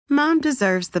Mom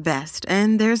deserves the best,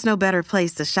 and there's no better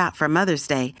place to shop for Mother's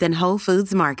Day than Whole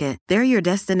Foods Market. They're your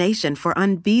destination for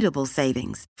unbeatable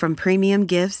savings, from premium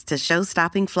gifts to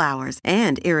show-stopping flowers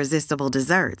and irresistible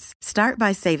desserts. Start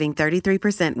by saving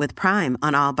 33% with Prime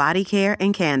on all body care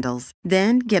and candles.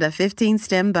 Then get a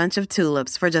 15-stem bunch of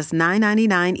tulips for just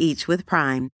 $9.99 each with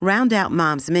Prime. Round out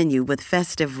Mom's menu with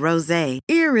festive rosé,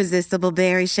 irresistible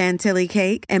berry chantilly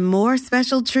cake, and more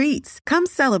special treats. Come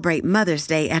celebrate Mother's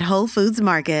Day at Whole Foods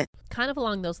Market. Kind of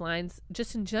along those lines,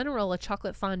 just in general, a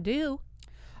chocolate fondue.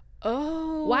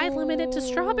 Oh. Why limit it to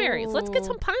strawberries? Let's get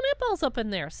some pineapples up in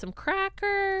there. Some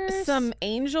crackers. Some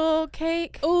angel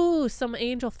cake. Ooh, some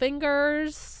angel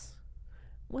fingers.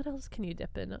 What else can you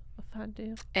dip in a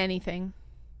fondue? Anything.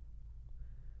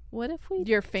 What if we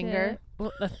Your finger.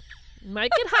 Well,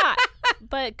 might get hot,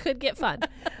 but could get fun.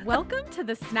 Welcome to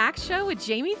the Snack Show with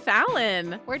Jamie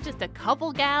Fallon. We're just a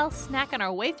couple gals snacking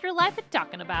our way through life and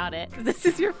talking about it. This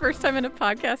is your first time in a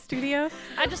podcast studio?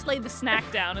 I just laid the snack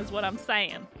down is what I'm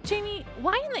saying. Jamie,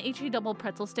 why in the HE double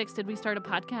pretzel sticks did we start a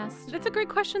podcast? That's a great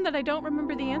question that I don't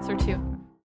remember the answer to.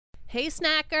 Hey,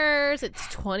 snackers, it's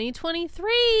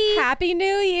 2023. Happy New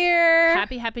Year.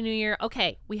 Happy New Year.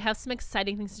 Okay, we have some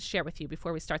exciting things to share with you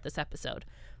before we start this episode.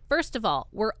 First of all,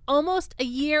 we're almost a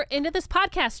year into this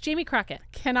podcast, Jamie Crockett.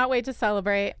 Cannot wait to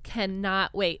celebrate.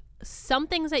 Cannot wait. Some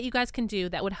things that you guys can do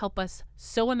that would help us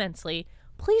so immensely.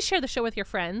 Please share the show with your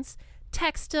friends.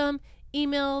 Text them,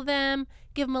 email them,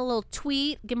 give them a little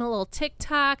tweet, give them a little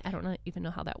TikTok. I don't even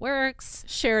know how that works.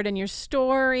 Share it in your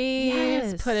stories.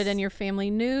 Yes. Put it in your family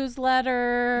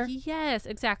newsletter. Yes,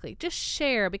 exactly. Just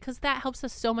share, because that helps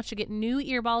us so much to get new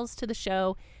earballs to the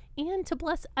show and to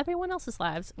bless everyone else's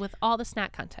lives with all the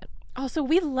snack content. Also,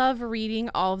 we love reading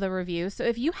all the reviews. So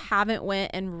if you haven't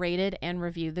went and rated and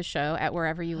reviewed the show at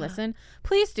wherever you listen,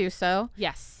 please do so.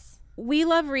 Yes. We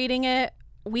love reading it.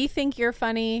 We think you're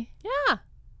funny. Yeah.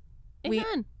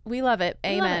 Amen. We love it.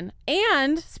 Amen.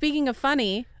 And speaking of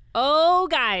funny. Oh,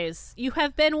 guys, you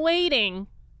have been waiting,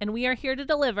 and we are here to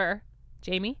deliver.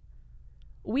 Jamie,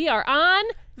 we are on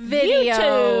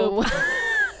Video. YouTube.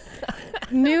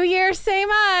 New Year, same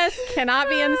us. Cannot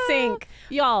be in sync.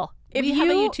 Y'all, If we have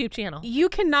a you- YouTube channel. You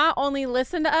can not only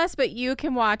listen to us, but you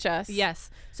can watch us. Yes.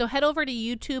 So head over to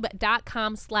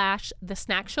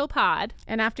youtube.com/thesnackshowpod.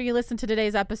 And after you listen to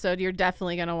today's episode, you're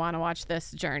definitely going to want to watch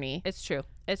this journey. It's true.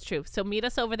 It's true. So meet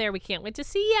us over there. We can't wait to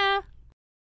see ya.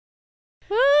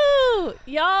 Woo!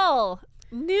 Y'all,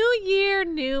 new year,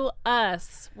 new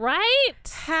us, right?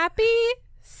 Happy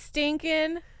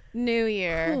stinking New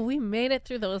Year. Ooh, we made it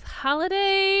through those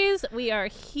holidays. We are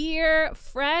here,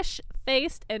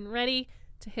 fresh-faced and ready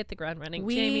to hit the ground running.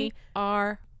 We Jamie,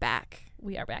 are back.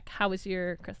 we are back. How was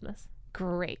your Christmas?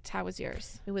 Great. How was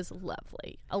yours? It was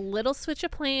lovely. A little switch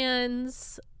of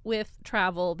plans with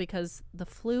travel because the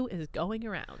flu is going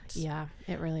around. Yeah,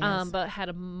 it really is. But had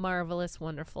a marvelous,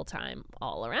 wonderful time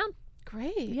all around.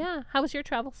 Great. Yeah. How was your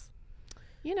travels?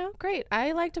 You know, great.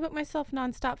 I like to book myself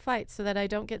nonstop flights so that I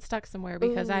don't get stuck somewhere,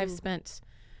 because I've Ooh. spent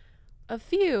a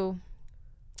few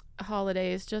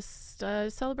holidays just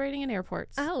celebrating in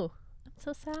airports. Oh, I'm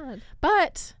so sad.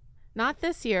 But not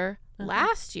this year. Uh-huh.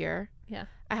 Last year, Yeah.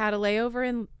 I had a layover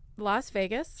in Las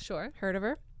Vegas. Sure. Heard of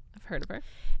her? I've heard of her.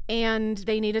 And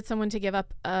they needed someone to give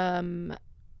up the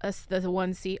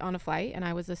one seat on a flight, and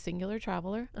I was a singular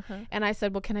traveler. Uh-huh. And I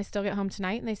said, well, can I still get home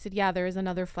tonight? And they said, yeah, there is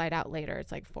another flight out later.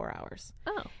 It's like 4 hours.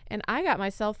 Oh. And I got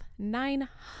myself $900.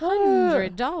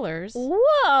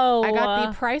 Whoa. I got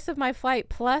the price of my flight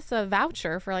plus a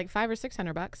voucher for like $500 or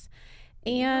 $600,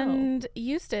 and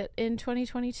used it in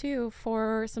 2022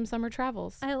 for some summer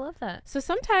travels. I love that. So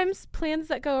sometimes plans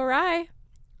that go awry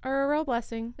are a real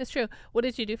blessing. It's true. What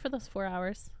did you do for those 4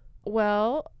 hours?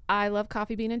 Well, I love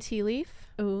coffee bean and tea leaf.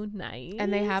 Oh, nice.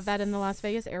 And they have that in the Las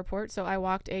Vegas airport. So I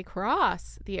walked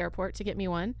across the airport to get me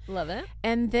one. Love it.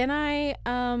 And then I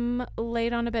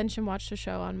laid on a bench and watched a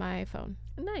show on my phone.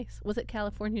 Nice. Was it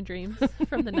California Dreams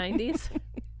from the 90s?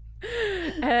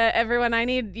 Everyone, I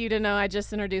need you to know I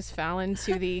just introduced Fallon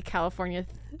to the California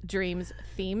Dreams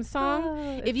theme song.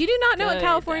 Oh, If you do not know what good.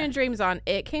 California Dreams on,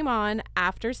 it came on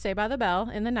after Saved by the Bell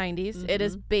in the 90s. Mm-hmm. It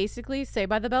is basically Saved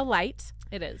by the Bell light,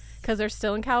 It is. because they're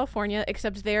still in California,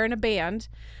 except they're in a band,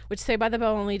 which Saved by the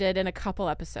Bell only did in a couple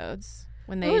episodes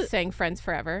when they Ooh. sang Friends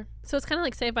Forever. So it's kind of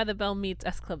like Saved by the Bell meets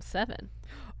S Club 7.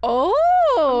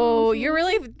 Oh, you're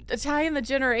really tying the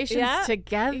generations Yeah.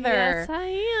 together. Yes, I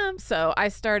am. So I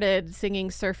started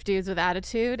singing Surf Dudes with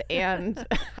Attitude, and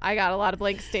I got a lot of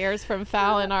blank stares from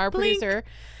Fallon, our Blink. producer.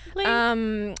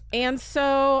 Blink. And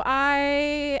so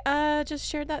I just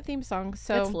shared that theme song.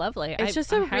 So It's lovely. It's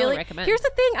just I a highly really. recommend. Here's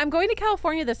the thing: I'm going to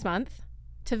California this month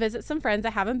to visit some friends.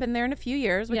 I haven't been there in a few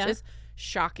years, which is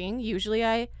shocking.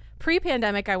 Usually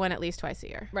pre-pandemic, I went at least twice a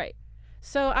year. Right.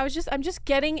 So I'm just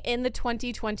getting in the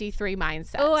 2023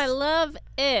 mindset. Oh, I love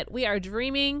it. We are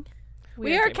dreaming.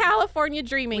 We are California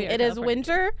dreaming. It is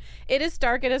winter. It is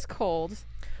dark. It is cold.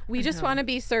 We just want to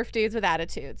be surf dudes with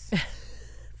attitudes.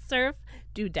 Surf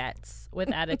dudettes with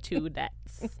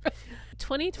attitudettes.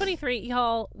 2023,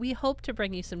 y'all, we hope to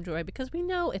bring you some joy because we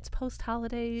know it's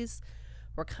post-holidays.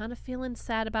 We're kind of feeling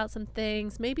sad about some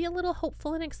things, maybe a little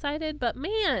hopeful and excited, but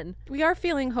man. We are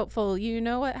feeling hopeful. You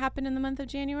know what happened in the month of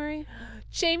January?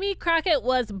 Jamie Crockett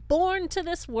was born to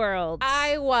this world.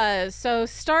 I was. So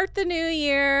start the new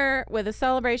year with a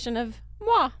celebration of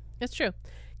moi. It's true.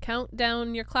 Count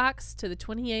down your clocks to the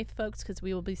 28th, folks, because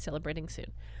we will be celebrating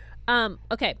soon.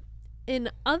 Okay.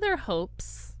 In other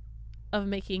hopes of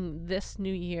making this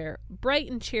new year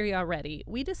bright and cheery already,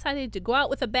 we decided to go out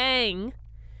with a bang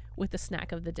with the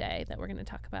snack of the day that we're going to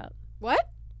talk about. What?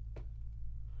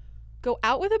 Go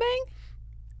out with a bang?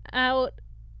 Out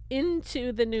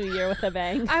into the new year with a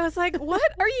bang. I was like, what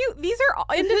are you? These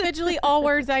are individually all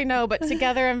words I know, but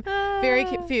together I'm very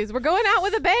confused. We're going out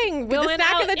with a bang with the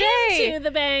snack of the day. Into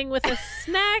the bang with a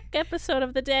snack episode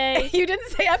of the day. You didn't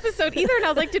say episode either, and I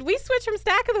was like, did we switch from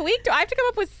snack of the week? Do I have to come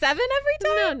up with 7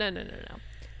 every time? No.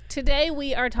 Today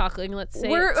we are talking, let's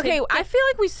say. I feel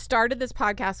like we started this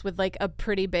podcast with like a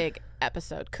pretty big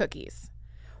episode, cookies.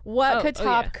 What could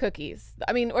top cookies?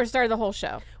 I mean, or start the whole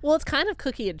show. Well, it's kind of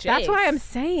cookie adjacent. That's why I'm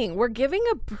saying we're giving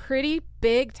a pretty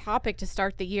big topic to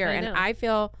start the year, and I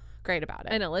feel great about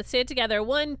it. I know. Let's say it together.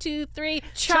 1, 2, 3.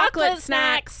 Chocolate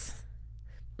snacks.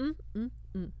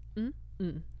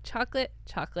 Chocolate,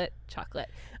 chocolate, chocolate.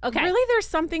 Okay. Really, there's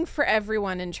something for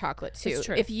everyone in chocolate too. It's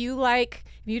true. If you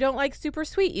don't like super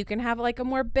sweet, you can have like a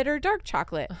more bitter dark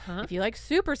chocolate. If you like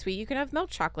super sweet, you can have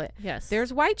milk chocolate. Yes.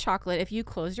 There's white chocolate if you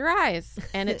close your eyes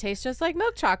and it tastes just like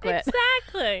milk chocolate.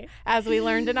 Exactly. As we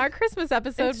learned in our Christmas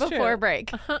episode before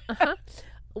break.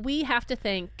 We have to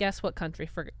thank, guess what country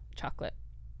for chocolate?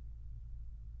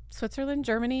 Switzerland,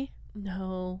 Germany?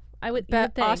 No. I would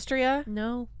think. Austria?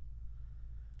 No.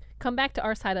 Come back to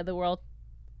our side of the world.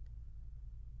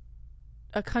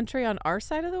 A country on our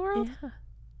side of the world? Yeah.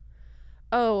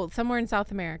 Oh, somewhere in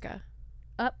South America.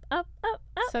 Up, up, up,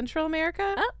 up. Central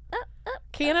America? Up, up, up.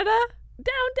 Canada?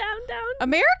 Down, down, down.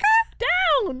 America?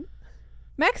 Down.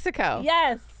 Mexico?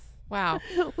 Yes. Wow.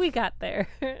 We got there.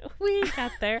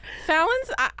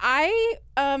 Fallon's, I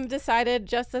decided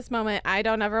just this moment, I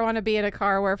don't ever want to be in a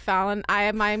car where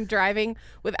I'm driving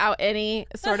without any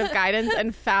sort of guidance,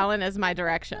 and Fallon is my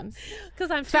directions.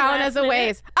 Because I'm Fallon is a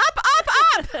Waze. Up, up,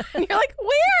 up! And you're like,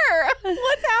 where?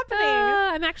 What's happening?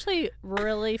 I'm actually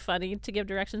really funny to give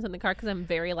directions in the car because I'm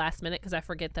very last minute because I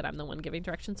forget that I'm the one giving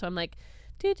directions. So I'm like,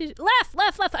 left.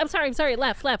 I'm sorry.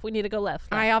 Left. We need to go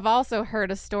left. I have also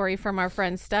heard a story from our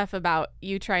friend Steph about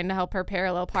you trying to help her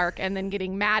parallel park and then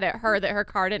getting mad at her that her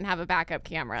car didn't have a backup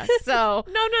camera. So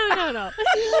No.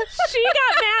 She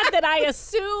got mad that I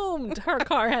assumed her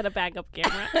car had a backup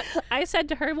camera. I said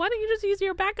to her, why don't you just use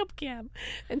your backup cam?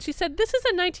 And she said, this is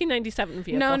a 1997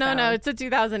 vehicle. No. It's a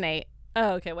 2008.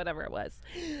 Oh, okay, whatever it was.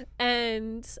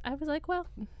 And I was like, well,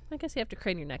 I guess you have to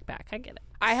crane your neck back. I get it.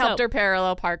 I helped her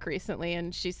parallel park recently,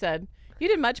 and she said, you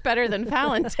did much better than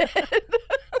Fallon did.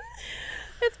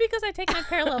 It's because I take my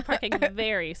parallel parking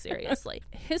very seriously.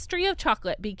 History of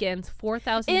chocolate begins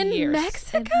 4,000 years. In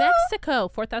Mexico? In Mexico,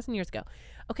 4,000 years ago.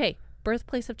 Okay,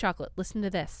 birthplace of chocolate. Listen to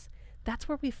this. That's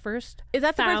where we first Is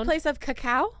that found... the birthplace of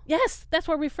cacao? Yes, that's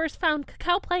where we first found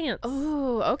cacao plants.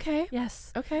 Oh, okay.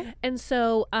 Yes. Okay. And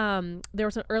so there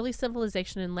was an early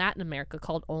civilization in Latin America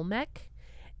called Olmec,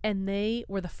 and they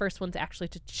were the first ones actually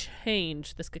to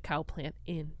change this cacao plant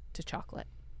into chocolate.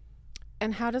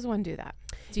 And how does one do that?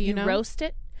 Do you know? Roast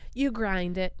it, you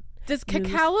grind it. Does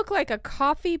cacao look like a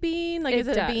coffee bean? Like, is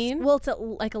it a bean? Well, it's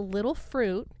like a little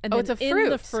fruit, and then it's a fruit. in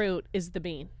the fruit is the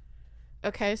bean.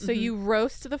 Okay, so you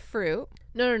roast the fruit.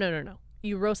 No.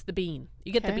 You roast the bean.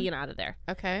 You get the bean out of there.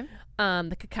 Okay.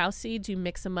 The cacao seeds, you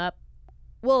mix them up.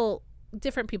 Well,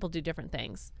 different people do different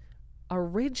things.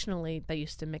 Originally, they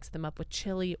used to mix them up with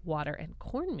chili, water, and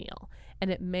cornmeal,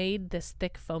 and it made this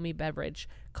thick, foamy beverage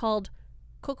called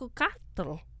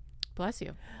Choco-LAT. Bless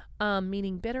you.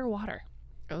 Meaning bitter water.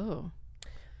 Oh.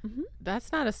 Mm-hmm.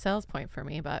 That's not a sales point for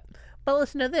me, but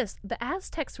listen to this. The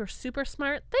Aztecs were super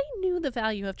smart. They knew the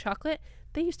value of chocolate.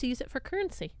 They used to use it for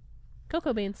currency.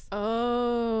 Cocoa beans.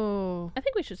 Oh. I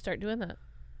think we should start doing that.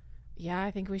 Yeah,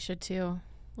 I think we should too.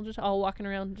 We'll just all walking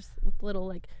around just with little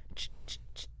like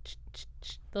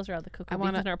those are all the cocoa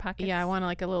beans in our pockets. Yeah, I want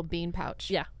like a little bean pouch.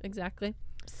 Yeah, exactly.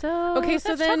 So okay,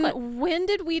 so then chocolate. When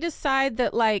did we decide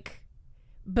that like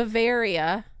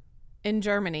Bavaria in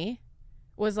Germany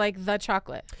was like the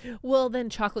chocolate. Well, then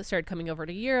chocolate started coming over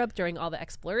to Europe during all the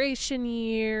exploration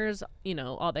years. You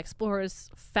know, all the explorers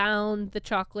found the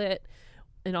chocolate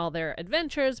in all their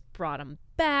adventures, brought them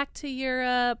back to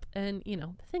Europe, and, you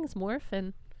know, things morph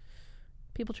and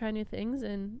people try new things,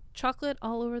 and chocolate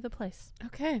all over the place.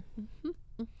 Okay.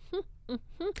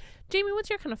 Jamie, what's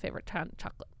your kind of favorite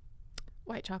chocolate?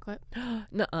 White chocolate.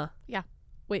 Nuh-uh. Yeah.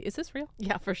 Wait, is this real?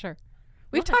 Yeah, for sure.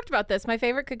 We've talked about this. My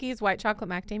favorite cookie is white chocolate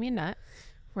macadamia nut.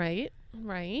 Right.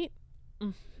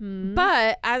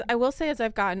 But I will say, as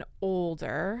I've gotten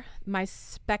older, my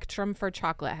spectrum for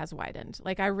chocolate has widened.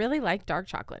 Like, I really like dark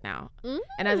chocolate now.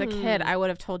 And as a kid, I would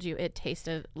have told you it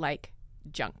tasted like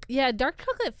junk. Yeah, dark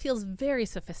chocolate feels very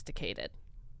sophisticated.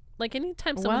 Like,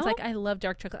 anytime someone's like, I love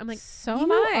dark chocolate, I'm like, so you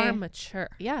am I. are mature.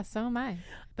 Yeah, so am I.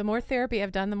 The more therapy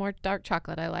I've done, the more dark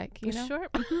chocolate I like. You know? Sure.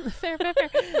 Fair.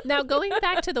 Now, going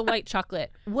back to the white chocolate,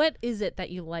 what is it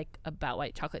that you like about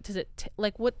white chocolate? Does it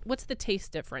what's the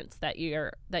taste difference that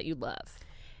you love?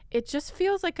 It just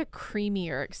feels like a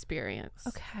creamier experience.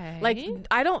 Okay. Like,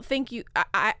 I don't think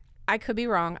I could be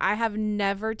wrong. I have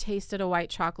never tasted a white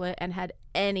chocolate and had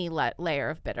any layer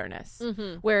of bitterness.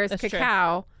 Whereas That's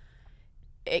cacao,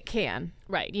 it can.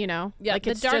 Right. You know? Yeah, like,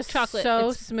 the it's dark just chocolate, so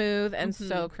it's smooth and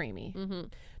so creamy.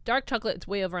 Dark chocolate, it's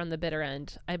way over on the bitter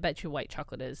end. I bet you white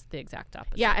chocolate is the exact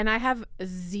opposite. Yeah, and I have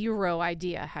zero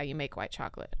idea how you make white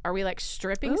chocolate. Are we like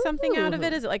stripping something out of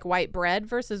it? Is it like white bread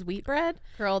versus wheat bread?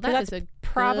 Girl, that's is a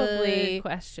probably good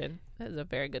question. That is a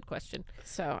very good question.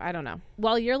 So I don't know.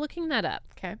 While you're looking that up,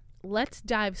 Okay. let's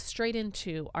dive straight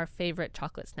into our favorite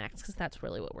chocolate snacks, because that's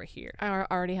really what we're here. I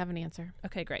already have an answer.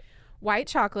 Okay, great. White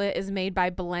chocolate is made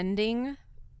by blending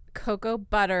cocoa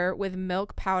butter with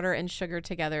milk powder and sugar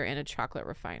together in a chocolate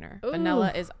refiner. Ooh.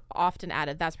 Vanilla is often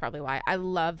added. That's probably why I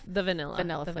love The vanilla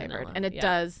flavored. vanilla, And it yeah.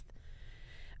 does.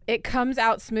 It comes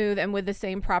out smooth and with the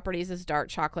same properties as dark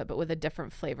chocolate, but with a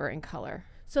different flavor and color.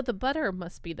 So the butter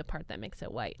must be the part that makes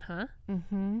it white, huh?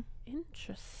 Mm-hmm.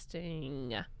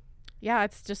 Interesting. Yeah,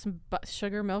 it's just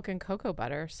sugar, milk, and cocoa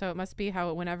butter. So it must be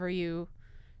how whenever you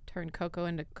turn cocoa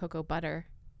into cocoa butter.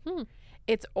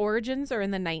 Its origins are in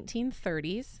the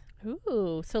 1930s.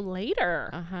 Ooh, so later.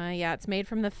 Yeah, it's made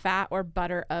from the fat or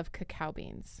butter of cacao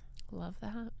beans. Love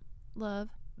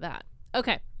that.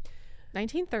 Okay.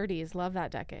 1930s. Love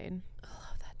that decade.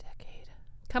 Love that decade.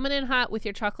 Coming in hot with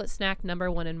your chocolate snack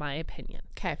number one, in my opinion.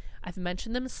 Okay. I've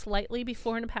mentioned them slightly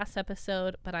before in a past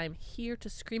episode, but I'm here to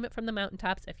scream it from the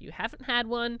mountaintops. If you haven't had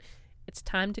one, it's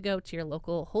time to go to your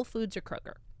local Whole Foods or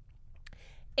Kroger.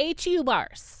 HU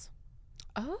bars.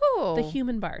 Oh. The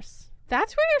human bars.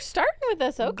 That's where you're starting with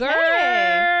this. Okay.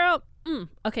 Girl.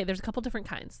 Okay, there's a couple different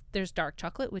kinds. There's dark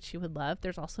chocolate, which you would love.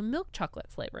 There's also milk chocolate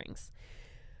flavorings.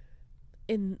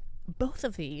 In both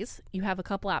of these, you have a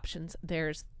couple options.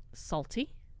 There's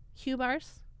salty HU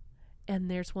bars, and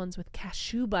there's ones with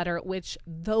cashew butter, which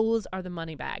those are the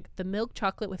money bag. The milk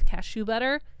chocolate with cashew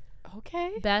butter,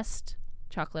 Okay. best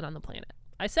chocolate on the planet.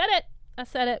 I said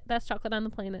it. Best chocolate on the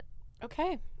planet.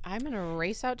 Okay. I'm going to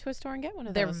race out to a store and get one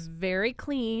of They're those. very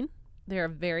clean. They're a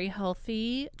very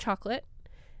healthy chocolate,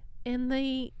 and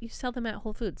you sell them at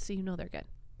Whole Foods, so you know they're good.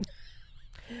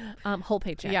 Whole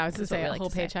paycheck. Yeah, I was going is to what say we a like whole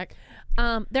to say. paycheck.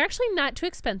 They're actually not too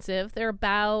expensive. They're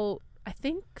about, I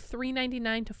think,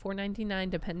 $3.99 to $4.99,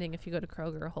 depending if you go to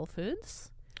Kroger or Whole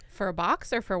Foods. For a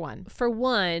box or for one? For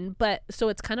one, but so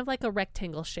it's kind of like a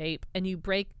rectangle shape, and you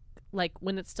break, like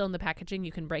when it's still in the packaging,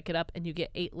 you can break it up and you get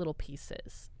 8 little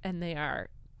pieces, and they are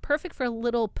perfect for a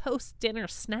little post-dinner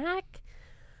snack,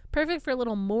 perfect for a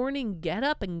little morning get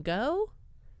up and go.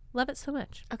 Love it so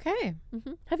much. Okay.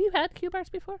 Have you had Q bars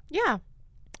before? Yeah.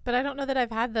 But I don't know that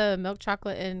I've had the milk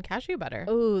chocolate and cashew butter.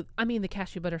 Oh, I mean, the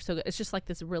cashew butter is so good. It's just like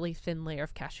this really thin layer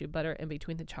of cashew butter in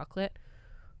between the chocolate.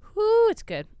 Whoo, it's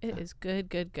good. It is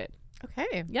good.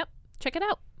 Okay. Yep. Check it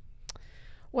out.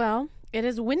 Well, it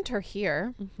is winter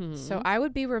here, so I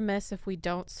would be remiss if we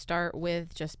don't start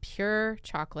with just pure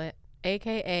chocolate,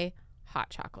 a.k.a. hot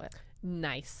chocolate.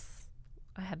 Nice.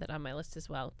 I had that on my list as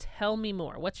well. Tell me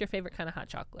more. What's your favorite kind of hot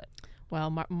chocolate? Well,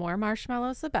 more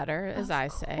marshmallows, the better, as I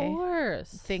say. Of course.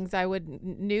 Things I would,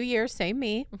 New Year, same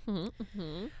me.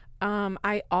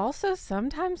 I also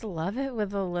sometimes love it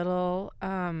with a little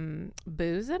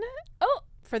booze in it. Oh,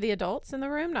 For the adults in the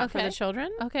room, not for Okay. the children.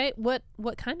 okay. What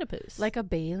kind of booze? Like a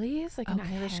Bailey's, like an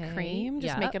Irish Okay. cream.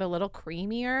 Just Yep. make it a little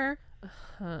creamier.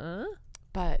 huh?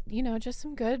 But, just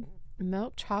some good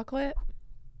milk chocolate.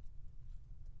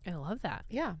 I love that.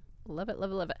 Yeah. Love it.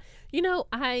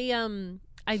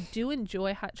 I do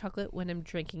enjoy hot chocolate when I'm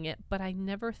drinking it, but I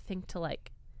never think to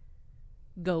like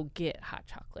go get hot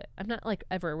chocolate. I'm not like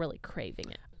ever really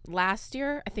craving it. last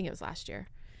year, I think it was last year,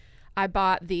 I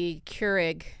bought the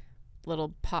Keurig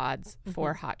little pods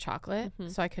for hot chocolate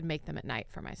so I could make them at night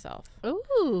for myself.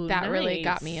 Ooh, that really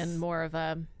got nice. me in more of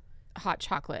a hot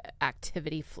chocolate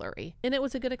activity flurry. And it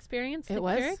was a good experience? It the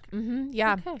was. Keurig?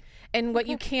 Yeah. Okay. And what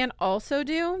you can also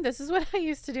do, this is what I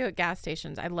used to do at gas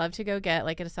stations. I love to go get,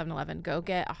 like at a 7-Eleven, go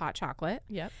get a hot chocolate.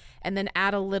 Yep. And then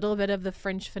add a little bit of the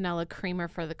French vanilla creamer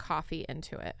for the coffee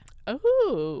into it.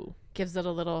 Ooh. Gives it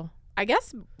a little, I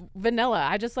guess, vanilla.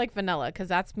 I just like vanilla because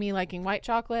that's me liking white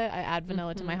chocolate. I add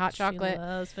vanilla to my hot chocolate. She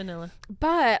loves vanilla.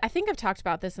 But I think I've talked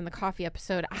about this in the coffee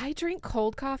episode. I drink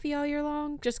cold coffee all year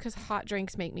long just because hot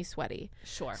drinks make me sweaty.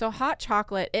 Sure. So hot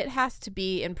chocolate, it has to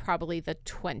be in probably the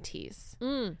 20s.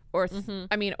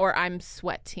 Or I'm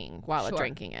sweating while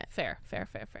drinking it. Fair.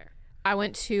 I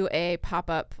went to a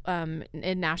pop-up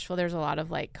in Nashville. There's a lot of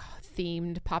like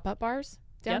themed pop-up bars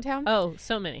downtown. Yep. Oh,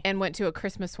 so many. And went to a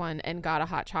Christmas one and got a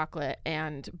hot chocolate,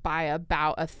 and by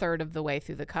about a third of the way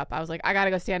through the cup, I was like, I gotta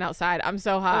go stand outside. I'm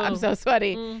so hot. I'm so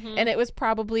sweaty. And it was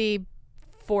probably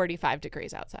 45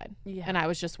 degrees outside. Yeah. And I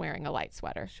was just wearing a light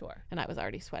sweater. Sure. And I was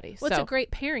already sweaty. Well, it's a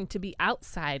great pairing to be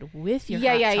outside with your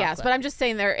hot chocolate. Yes. But I'm just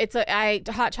saying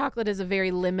hot chocolate is a very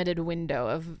limited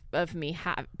window of me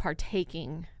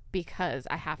partaking because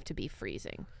I have to be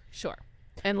freezing. Sure.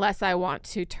 Unless I want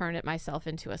to turn it myself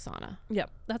into a sauna. Yep,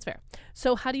 that's fair.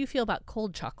 So how do you feel about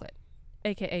cold chocolate,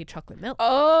 aka chocolate milk?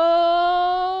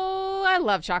 Oh, I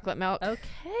love chocolate milk.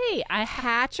 Okay.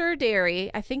 Hatcher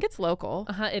Dairy. I think it's local.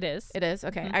 It is. It is?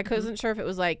 Okay. I wasn't sure if it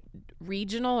was like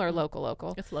regional or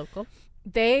local. It's local.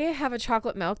 They have a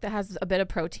chocolate milk that has a bit of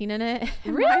protein in it.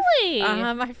 Really?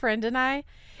 My friend and I,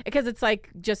 because it's like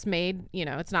just made,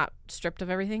 it's not stripped of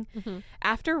everything.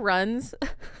 After runs,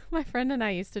 my friend and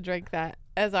I used to drink that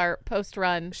as our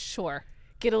post-run. Sure.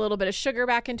 Get a little bit of sugar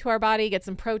back into our body, get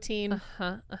some protein.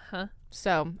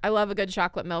 So I love a good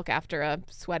chocolate milk after a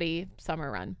sweaty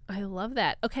summer run. I love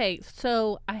that. Okay,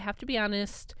 so I have to be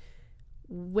honest.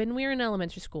 When we were in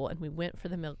elementary school and we went for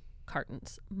the milk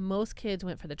cartons, most kids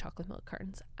went for the chocolate milk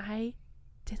cartons. I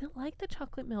didn't like the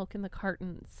chocolate milk in the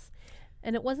cartons,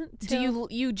 and it wasn't till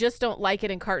you just don't like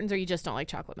it in cartons, or you just don't like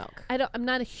chocolate milk? I'm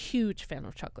not a huge fan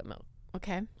of chocolate milk.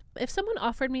 Okay. If someone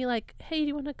offered me like, hey, do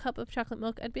you want a cup of chocolate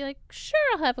milk, I'd be like, sure,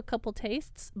 I'll have a couple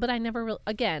tastes, but I never really,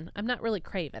 again, I'm not really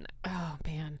craving it. Oh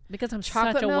man, because I'm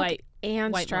chocolate such a milk white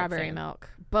and white strawberry milk,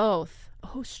 both.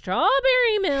 Oh,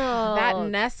 strawberry milk. That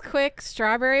Nesquik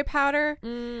strawberry powder.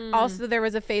 Also, there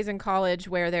was a phase in college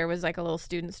where there was like a little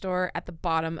student store at the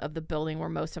bottom of the building where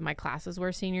most of my classes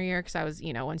were senior year, because I was,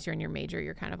 once you're in your major,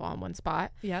 you're kind of all in one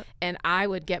spot. Yep. And I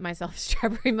would get myself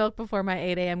strawberry milk before my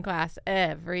 8 a.m. class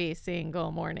every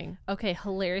single morning. Okay,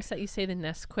 hilarious that you say the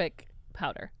Nesquik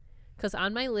powder, because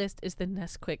on my list is the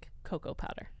Nesquik cocoa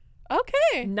powder.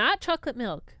 Okay. Not chocolate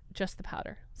milk, just the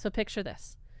powder. So picture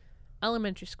this.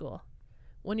 Elementary school.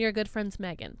 One of your good friends,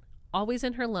 Megan, always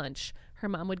in her lunch, her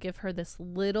mom would give her this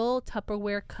little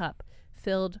Tupperware cup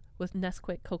filled with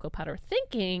Nesquik cocoa powder,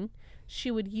 thinking she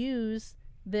would use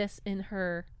this in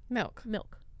her milk.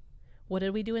 What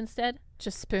did we do instead?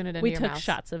 Just spoon it into your mouth. We took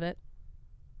shots of it.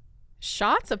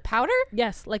 Shots of powder?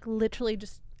 Yes, like literally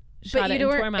just shot it into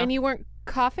our mouth. And you weren't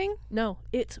coughing? No,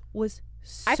 it was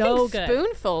so I think good.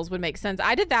 Spoonfuls would make sense.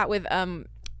 I did that with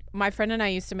my friend and I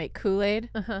used to make Kool-Aid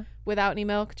without any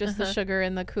milk, just the sugar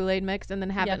in the Kool-Aid mix, and then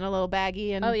have it in a little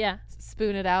baggie and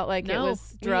spoon it out like it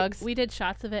was drugs. We did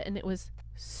shots of it, and it was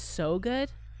so good.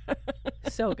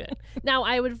 So good. Now,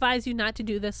 I would advise you not to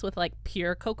do this with like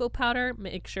pure cocoa powder.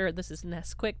 Make sure this is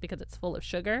Nesquik because it's full of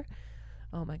sugar.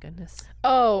 Oh my goodness.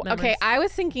 Oh, memories. Okay. I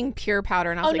was thinking pure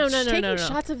powder, and I was no.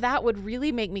 shots of that would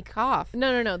really make me cough.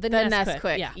 No. The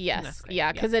Nesquik. Yeah. Yes. Nesquik.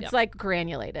 Yeah, because it's like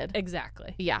granulated.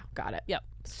 Exactly. Yeah, got it. Yep.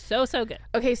 So good.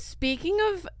 Okay, speaking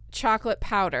of chocolate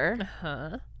powder,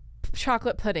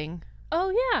 chocolate pudding.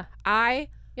 Oh yeah. I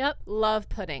love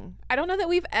pudding. I don't know that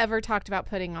we've ever talked about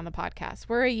pudding on the podcast.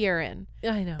 We're a year in.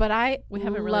 I know. But we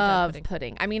haven't really love done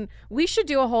pudding. I mean, we should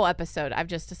do a whole episode, I've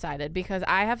just decided, because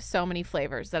I have so many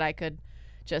flavors that I could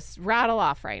just rattle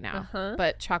off right now.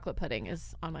 But chocolate pudding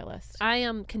is on my list. I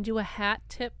can do a hat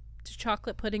tip to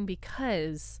chocolate pudding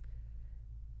because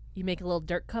you make a little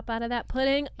dirt cup out of that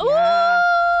pudding. Yeah.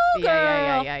 Ooh,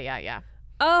 girl. Yeah.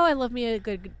 Oh, I love me a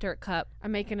good dirt cup.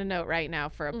 I'm making a note right now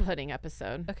for a pudding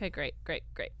episode. Okay, great.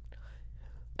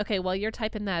 Okay, well, you're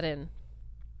typing that in.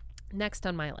 Next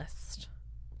on my list,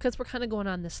 because we're kind of going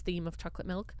on this theme of chocolate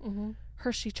milk,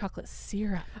 Hershey chocolate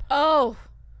syrup. Oh,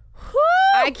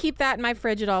 I keep that in my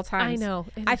fridge at all times. I know.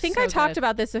 I think I talked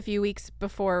about this a few weeks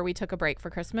before we took a break for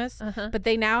Christmas, but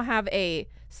they now have a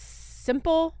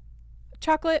simple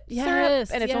chocolate syrup,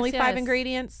 Yes, and it's yes, only 5 yes.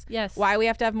 ingredients. Yes. Why we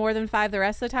have to have more than 5 the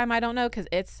rest of the time, I don't know, because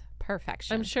it's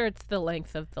perfection. I'm sure it's the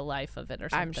length of the life of it or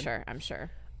something. I'm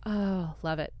sure. Oh,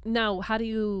 love it. Now, how do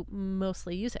you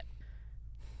mostly use it?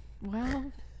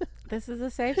 Well, this is a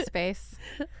safe space.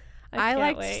 I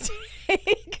like wait. to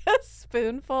take a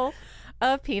spoonful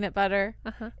of peanut butter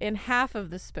Uh-huh. in half of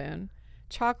the spoon,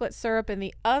 chocolate syrup in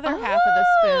the other half of the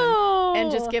spoon,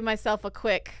 and just give myself a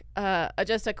quick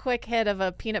hit of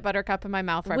a peanut butter cup in my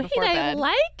mouth right before I bed.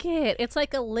 like it. It's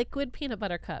like a liquid peanut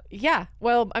butter cup. Yeah.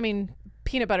 Well, I mean,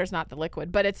 peanut butter's not the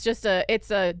liquid, but it's a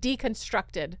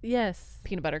deconstructed Yes.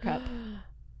 peanut butter cup.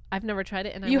 I've never tried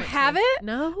it. And You haven't?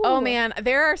 No. Oh man,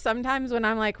 there are some times when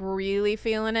I'm like really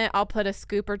feeling it. I'll put a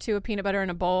scoop or two of peanut butter in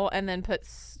a bowl and then put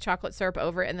chocolate syrup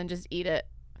over it and then just eat it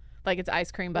like it's ice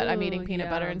cream, but I'm eating peanut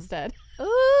butter yum. instead.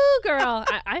 Ooh, girl.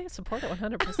 I support it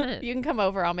 100%. You can come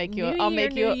over. I'll make you. New I'll year,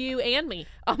 make new you. you and me.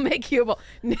 I'll make you a bowl.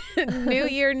 New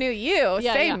year, new you.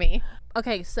 Yeah, Save yeah. me.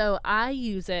 Okay, so I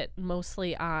use it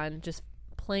mostly on just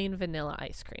plain vanilla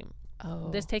ice cream.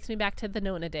 Oh, This takes me back to the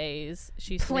Nona days.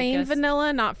 She used to make plain us-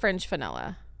 vanilla, not French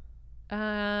vanilla.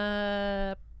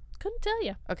 Couldn't tell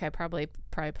you. Okay, probably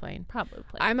plain. Probably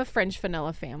plain. I'm a French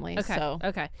vanilla family, Okay. so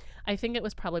Okay. I think it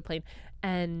was probably plain.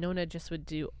 And Nona just would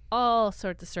do all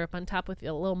sorts of syrup on top with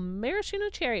a little maraschino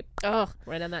cherry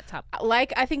right on that top.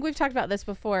 like I think we've talked about this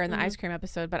before in the ice cream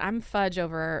episode, but I'm fudge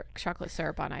over chocolate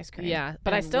syrup on ice cream. Yeah,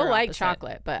 but I and still we're like opposite.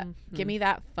 chocolate. But give me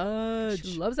that fudge.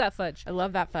 She loves that fudge. I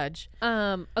love that fudge.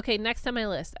 Okay, next on my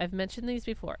list. I've mentioned these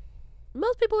before.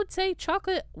 Most people would say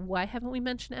chocolate. Why haven't we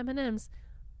mentioned M&Ms?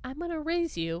 I'm going to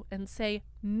raise you and say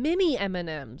mini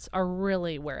M&Ms are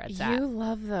really where it's You at.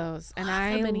 love those, and Love the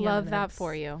I mini love that M&Ms.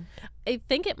 for you. I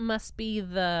think it must be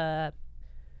the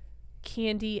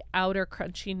candy outer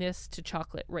crunchiness to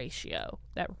chocolate ratio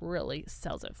that really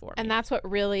sells it for me. And that's what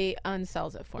really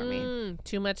unsells it for me.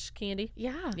 Too much candy?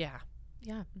 Yeah. Yeah.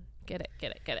 Yeah. Get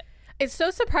it. It's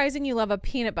so surprising you love a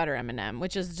peanut butter M&M,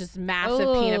 which is just massive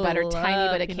peanut butter, tiny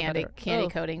love bit of peanut candy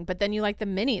butter. coating. But then you like the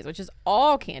minis, which is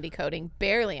all candy coating,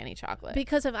 barely any chocolate.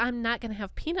 Because if I'm not going to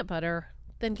have peanut butter,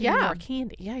 then give me Yeah. more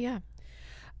candy. Yeah.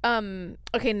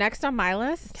 Okay, next on my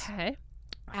list. Okay.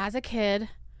 As a kid,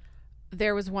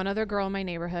 there was one other girl in my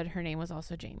neighborhood. Her name was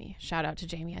also Jamie. Shout out to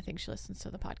Jamie. I think she listens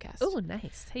to the podcast. Oh,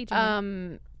 nice. Hey,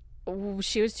 Jamie.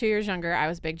 She was 2 years younger. I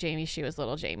was Big Jamie. She was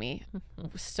Little Jamie.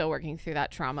 Still working through that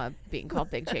trauma being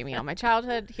called Big Jamie all my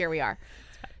childhood. Here we are.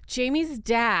 Jamie's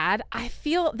dad, I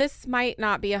feel this might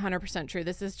not be 100% true.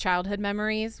 This is childhood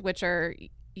memories, which are,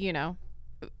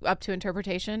 up to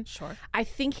interpretation. Sure. I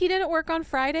think he didn't work on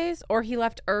Fridays or he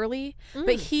left early,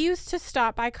 but he used to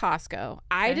stop by Costco.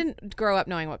 I didn't grow up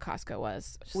knowing what Costco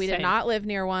was. We did Same. not live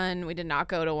near one. We did not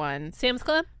go to one. Sam's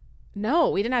Club? No,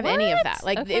 we didn't have any of What? that.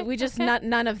 Like Okay, we just okay.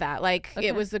 none of that. Like Okay.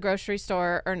 it was the grocery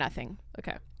store or nothing.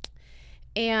 Okay.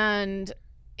 And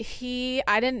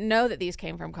I didn't know that these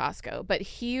came from Costco, but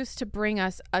he used to bring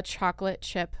us a chocolate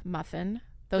chip muffin.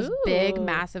 Those big, Ooh.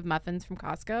 massive muffins from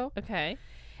Costco. Okay.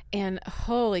 And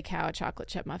holy cow, a chocolate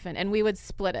chip muffin. And we would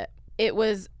split it. It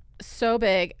was so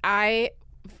big. I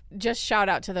just shout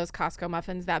out to those Costco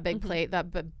muffins, that big plate. That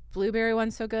blueberry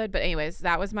one's so good. But anyways,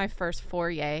 that was my first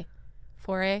foray.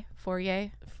 Forte?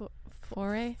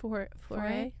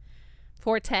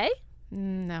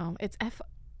 No, it's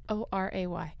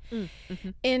Foray.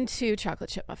 Into chocolate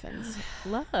chip muffins.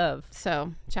 Love.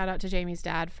 So shout out to Jamie's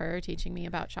dad for teaching me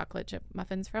about chocolate chip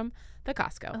muffins from the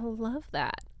Costco. I love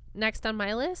that. Next on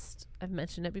my list, I've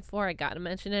mentioned it before. I got to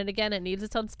mention it again. It needs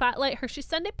its own spotlight. Hershey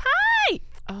Sundae Pie.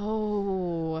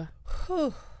 Oh.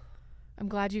 Whew. I'm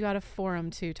glad you got a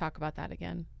forum to talk about that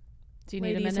again. Do you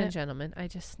need a Ladies and minute? gentlemen, I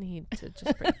just need to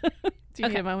just bring Do you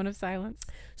need a moment of silence?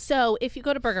 So if you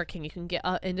go to Burger King, you can get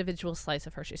an individual slice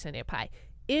of Hershey Sundae Pie.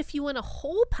 If you want a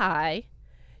whole pie,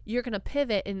 you're going to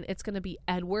pivot, and it's going to be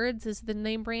Edwards is the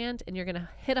name brand, and you're going to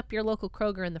hit up your local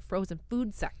Kroger in the frozen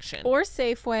food section. Or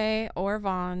Safeway or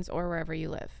Vons or wherever you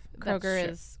live. That's Kroger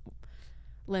true. is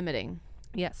limiting.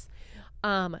 Yes.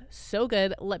 So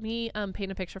good. Let me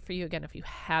paint a picture for you again if you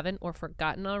haven't or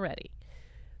forgotten already.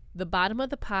 The bottom of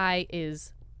the pie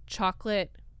is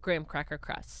chocolate graham cracker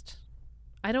crust.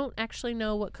 I don't actually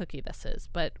know what cookie this is,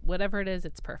 but whatever it is,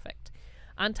 it's perfect.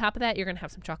 On top of that, you're going to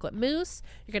have some chocolate mousse,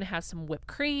 you're going to have some whipped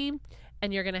cream,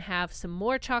 and you're going to have some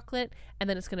more chocolate, and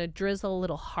then it's going to drizzle a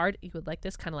little hard. You would like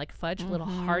this kind of like fudge, a little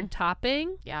hard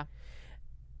topping. Yeah.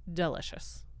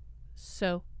 Delicious.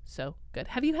 So good.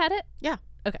 Have you had it? Yeah.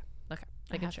 Okay.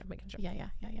 Making have. sure.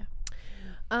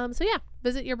 Yeah. So yeah,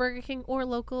 visit your Burger King or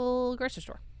local grocery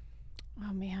store.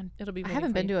 Oh, man. It'll be I waiting haven't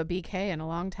for been you. to a BK in a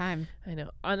long time. I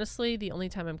know. Honestly, the only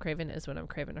time I'm craving is when I'm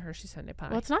craving a Hershey Sundae pie.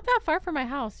 Well, it's not that far from my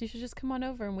house. You should just come on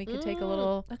over and we could take a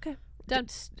little... Okay. Done.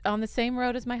 On the same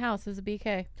road as my house is a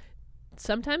BK.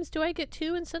 Sometimes do I get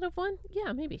 2 instead of 1?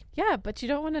 Yeah, maybe. Yeah, but you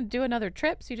don't want to do another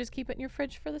trip, so you just keep it in your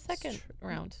fridge for the second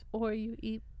round. Or you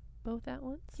eat both at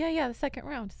once? Yeah, the second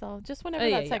round. So just whenever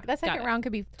yeah, that Got second it. round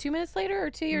could be 2 minutes later or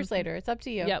 2 years later. It's up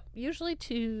to you. Yep. Usually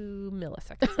 2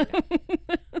 milliseconds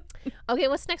later. Okay,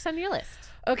 what's next on your list?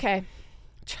 Okay.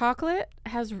 Chocolate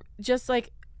has just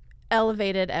like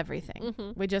elevated everything.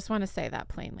 Mhm. We just want to say that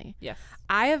plainly. Yes.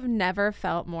 I have never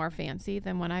felt more fancy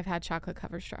than when I've had chocolate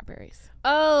covered strawberries.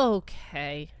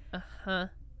 Okay. Uh-huh.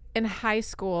 In high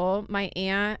school, my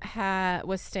aunt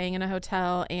was staying in a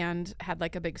hotel and had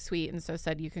like a big suite, and so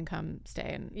said you can come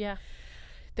stay. And Yeah.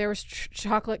 there was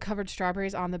chocolate covered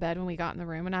strawberries on the bed when we got in the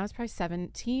room, and I was probably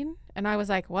 17, and I was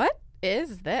like, "What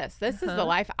is this? This is the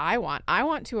life I want. I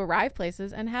want to arrive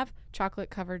places and have chocolate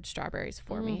covered strawberries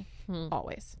for me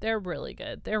always." They're really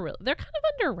good. They're kind of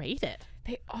underrated.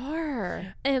 They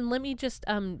are. And let me just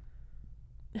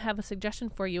have a suggestion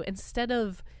for you. Instead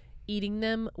of eating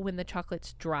them when the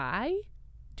chocolate's dry,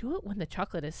 do it when the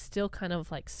chocolate is still kind of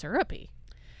like syrupy.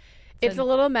 It's a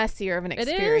little messier of an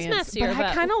experience. It is messier, but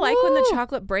I kind of like when the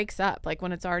chocolate breaks up, like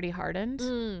when it's already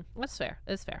hardened. That's fair.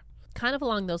 That's fair. Kind of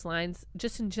along those lines,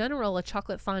 just in general, a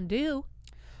chocolate fondue.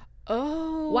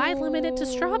 Oh. Why limit it to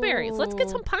strawberries? Let's get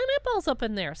some pineapples up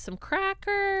in there, some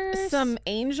crackers, Some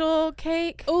angel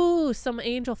cake. ooh, some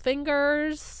angel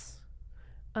fingers.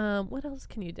 What else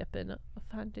can you dip in a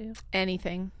fondue?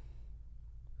 Anything.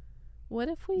 What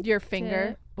if we Your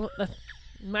finger.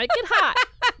 might get hot,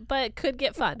 but could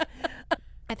get fun.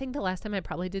 I think the last time I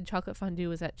probably did chocolate fondue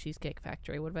was at Cheesecake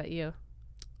Factory. What about you?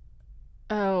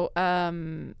 Oh,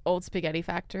 Old Spaghetti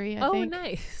Factory, I think.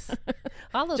 Nice.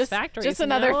 All those Just- factories just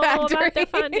another know all about their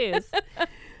factory. fondues.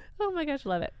 Oh my gosh,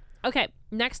 love it. Okay,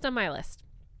 next on my list.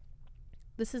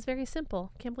 This is very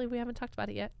simple. Can't believe we haven't talked about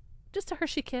it yet. Just a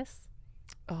Hershey Kiss.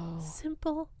 Oh.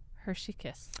 Simple Hershey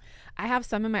Kiss. I have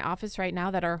some in my office right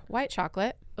now that are white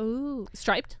chocolate. Ooh,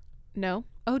 striped? No.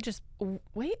 Oh, just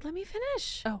Wait, let me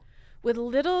finish. Oh. With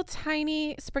little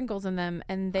tiny sprinkles in them,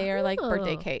 and they are like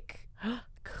birthday cake.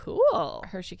 cool.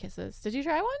 Hershey Kisses. Did you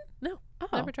try one? No, Oh,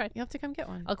 never tried. You have to come get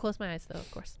one. I'll close my eyes though, of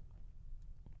course.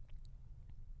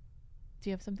 Do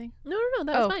you have something? No,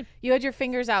 that was fine. You had your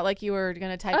fingers out like you were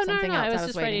going to type Oh, something no, else. I was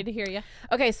just ready waiting. to hear you.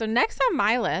 Okay, so next on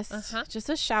my list, Uh-huh. just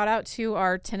a shout out to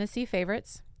our Tennessee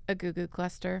favorites, a Goo Goo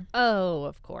Cluster. Oh,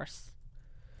 of course.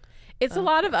 It's a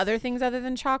lot of other things other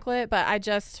than chocolate, but I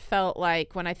just felt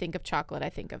like when I think of chocolate,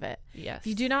 I think of it. Yes. If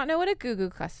you do not know what a Goo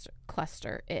Goo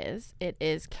cluster is, it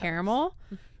is caramel,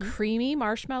 creamy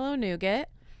marshmallow nougat,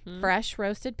 fresh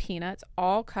roasted peanuts,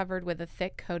 all covered with a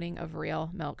thick coating of real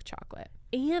milk chocolate.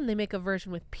 And they make a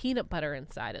version with peanut butter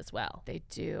inside as well. They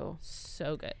do.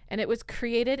 So good. And it was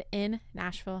created in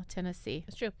Nashville, Tennessee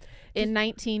It's true. in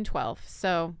 1912.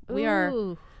 So we are...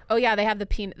 Ooh. Oh, yeah, they have the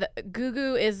peanut. The Goo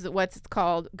Goo is what's it's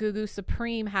called. Goo Goo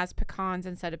Supreme has pecans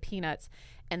instead of peanuts.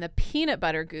 And the peanut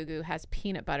butter Goo Goo has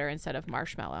peanut butter instead of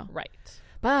marshmallow. Right.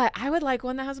 But I would like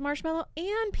one that has marshmallow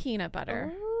and peanut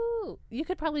butter. Ooh. You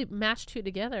could probably mash 2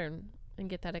 together and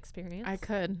get that experience. I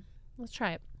could. Let's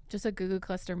try it. Just a Goo Goo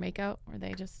Cluster makeout where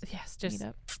they just Yes, meet just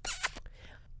up.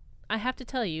 I have to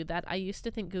tell you that I used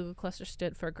to think Google Cluster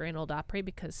stood for Grand Ole Opry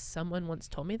because someone once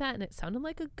told me that and it sounded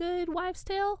like a good wives'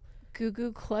 tale. Goo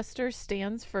Goo Cluster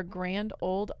stands for Grand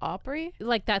Old Opry.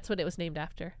 Like that's what it was named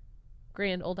after.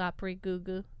 Grand Ole Opry, Goo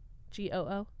Goo.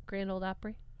 G-O-O. Grand Ole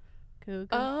Opry. Goo Goo.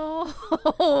 Oh,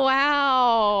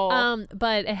 wow.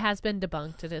 But it has been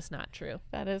debunked. It is not true.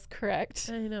 That is correct.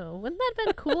 I know. Wouldn't that have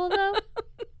been cool though?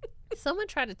 Someone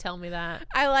tried to tell me that.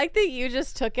 I like that you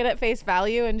just took it at face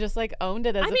value and just like owned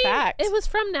it as a fact. It was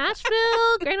from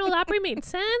Nashville. Grand Ole Opry made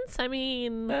sense. I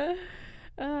mean,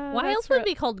 why else would it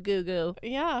be called Goo Goo?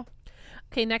 Yeah.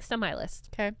 Okay, next on my list.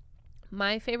 Okay.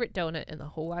 My favorite donut in the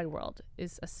whole wide world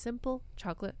is a simple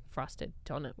chocolate frosted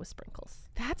donut with sprinkles.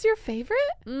 That's your favorite?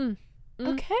 Mm.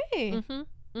 Okay.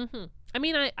 I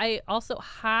mean, I also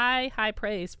high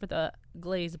praise for the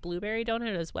glazed blueberry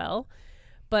donut as well.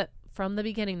 But from the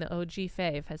beginning, the OG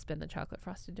fave has been the chocolate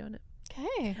frosted donut.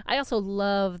 Okay. I also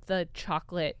love the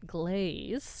chocolate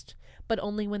glazed, but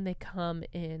only when they come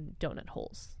in donut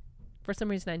holes. For some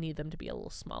reason, I need them to be a little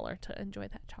smaller to enjoy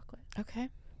that chocolate. Okay.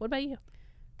 What about you?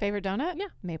 Favorite donut? Yeah.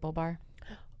 Maple bar.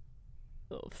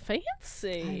 Oh,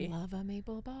 fancy. I love a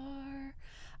maple bar.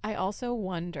 I also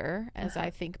wonder, as I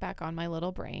think back on my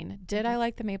little brain, did I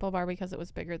like the maple bar because it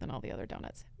was bigger than all the other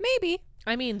donuts? Maybe.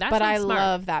 I mean, that's but I smart.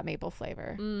 love that maple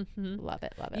flavor. Mm-hmm. Love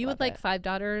it. You love would like it. Five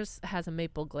Daughters has a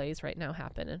maple glaze right now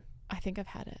happening. I think I've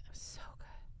had it. So good.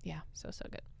 Yeah. So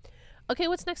good. Okay,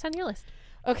 what's next on your list?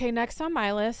 Okay, next on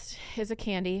my list is a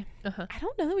candy. Uh-huh. I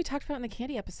don't know that we talked about it in the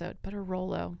candy episode, but a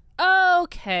Rolo.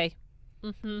 Okay.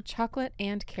 Mm-hmm. Chocolate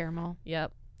and caramel.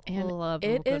 Yep. And love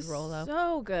it a good is Rolo.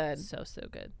 so good. So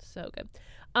good. So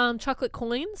good. Chocolate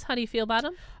coins. How do you feel about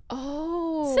them?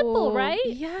 Oh. Simple, right?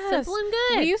 Yes. Simple and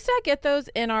good. We used to get those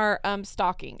in our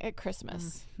stocking at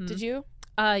Christmas. Mhm. Did you?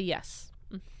 Yes.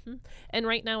 Mm-hmm. And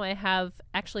right now I have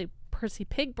actually Percy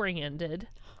Pig branded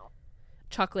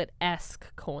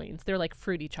chocolate-esque coins. They're like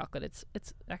fruity chocolate.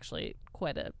 It's actually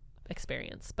quite a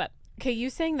experience. But Okay, you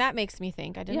saying that makes me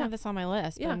think. I didn't Yeah. have this on my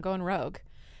list, but Yeah. I'm going rogue.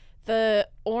 The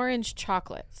orange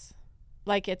chocolates.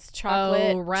 Like it's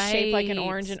chocolate shaped like an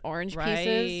orange and orange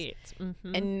pieces.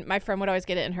 Mm-hmm. And my friend would always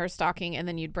get it in her stocking and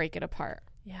then you'd break it apart.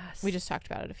 Yes. We just talked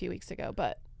about it a few weeks ago,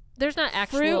 but There's not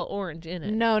actual fruit- orange in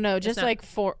it. no, just not- like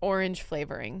for orange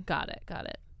flavoring. Got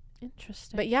it.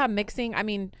 Interesting. But yeah, mixing, I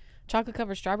mean, chocolate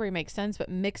covered strawberry makes sense, but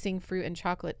mixing fruit and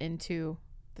chocolate into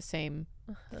the same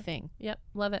thing. Yep.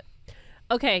 Love it.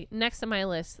 Okay. Next on my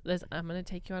list is I'm going to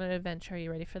take you on an adventure. Are you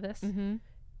ready for this? Mm-hmm.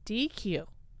 DQ.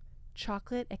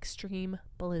 Chocolate Extreme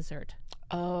Blizzard.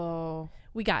 Oh.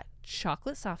 We got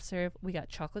chocolate soft serve. We got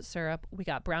chocolate syrup. We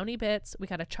got brownie bits. We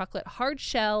got a chocolate hard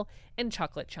shell and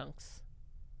chocolate chunks.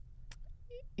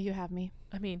 You have me.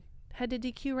 I mean, head to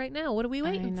DQ right now. What are we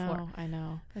waiting for? I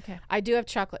know. Okay. I do have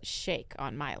chocolate shake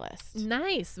on my list.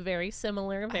 Nice. Very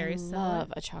similar. Very I similar.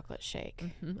 love a chocolate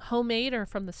shake. Mhm. Homemade or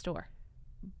from the store?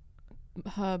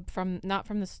 From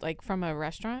a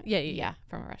restaurant. Yeah.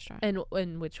 From a restaurant.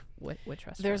 And which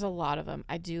restaurant? There's a lot of them.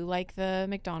 I do like the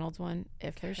McDonald's one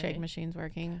if their shake Okay. machine's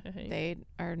working. Okay. They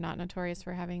are not notorious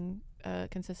for having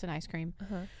consistent ice cream.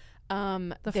 Uh-huh.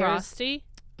 The there's Frosty.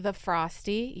 The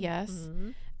Frosty, yes.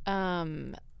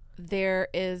 Mhm. There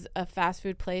is a fast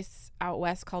food place out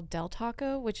west called Del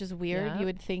Taco, which is weird. Yeah. You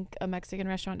would think a Mexican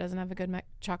restaurant doesn't have a good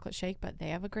chocolate shake, but they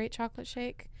have a great chocolate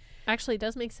shake Actually, it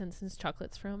does make sense since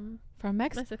chocolate's from from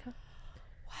Mexico. Mexico.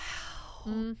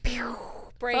 Wow.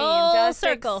 Brain Full just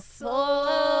circle.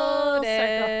 Full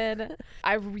exploded.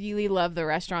 I really love the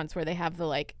restaurants where they have the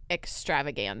like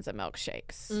extravaganza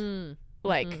milkshakes.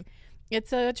 Like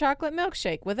it's a chocolate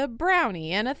milkshake with a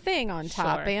brownie and a thing on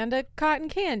top Sure. and a cotton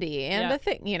candy and Yeah. a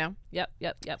thing, you know. Yep.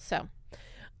 So,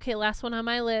 Okay, last one on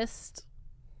my list.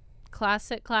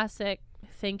 Classic.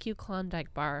 Thank you,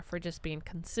 Klondike Bar, for just being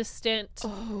consistent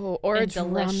or a and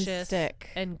delicious drumstick.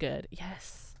 and good.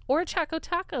 Yes. Or a Choco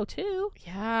Taco, too.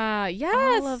 Yeah,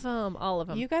 yes. All of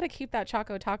them. You got to keep that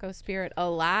Choco Taco spirit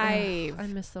alive. I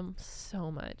miss them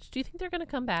so much. Do you think they're going to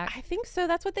come back? I think so.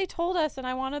 That's what they told us, and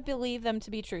I want to believe them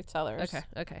to be truth tellers.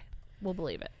 Okay. We'll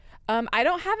believe it. I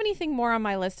don't have anything more on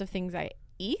my list of things I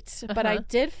eat, but I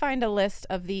did find a list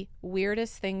of the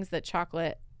weirdest things that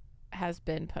chocolate has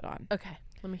been put on. Okay.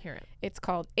 Let me hear it. It's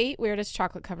called 8 Weirdest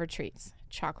Chocolate Covered Treats.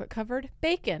 Chocolate covered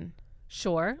bacon.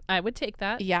 Sure. I would take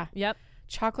that. Yeah. Yep.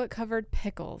 Chocolate covered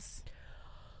pickles.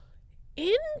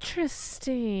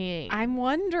 Interesting.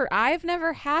 I've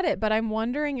never had it, but I'm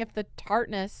wondering if the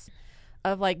tartness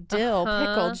of like dill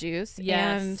pickle juice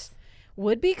and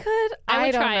would be good. I don't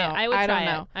would try know. it. I would I try don't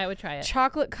it. know. I would try it.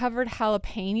 Chocolate covered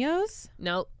jalapenos.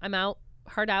 No, I'm out.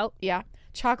 Hard out. Yeah.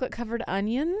 Chocolate covered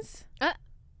onions.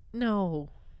 No.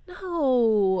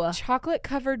 Chocolate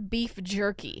covered beef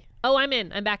jerky. Oh, I'm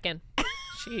in. I'm back in.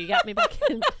 She got me back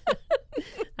in.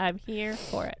 I'm here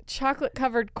for it. Chocolate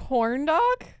covered corn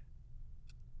dog.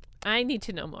 I need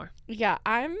to know more. Yeah,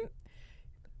 I'm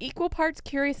equal parts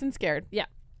curious and scared. Yeah.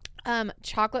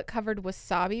 Chocolate covered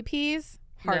wasabi peas.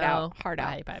 Hard out.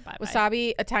 Bye.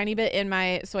 Wasabi a tiny bit in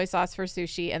my soy sauce for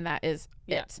sushi, and that is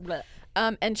it. Blech.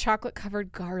 And chocolate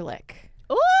covered garlic.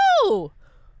 Ooh.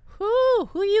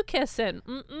 Who you kissing?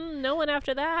 No one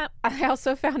after that. I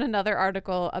also found another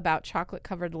article about chocolate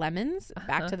covered lemons.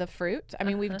 Back to the fruit. I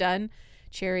mean, we've done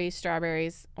cherries,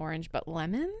 strawberries, orange, but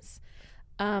lemons.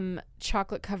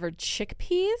 Chocolate covered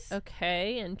chickpeas.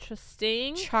 Okay,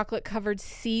 interesting. Chocolate covered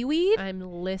seaweed. I'm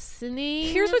listening.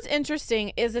 Here's what's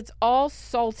interesting is it's all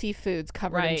salty foods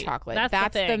covered in chocolate.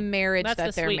 That's the the thing. marriage That's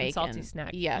that the they're sweet making. and salty snack.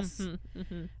 Yes.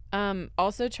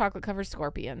 Also chocolate covered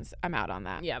scorpions. I'm out on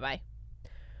that. Yeah, bye.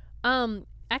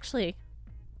 Actually,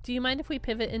 do you mind if we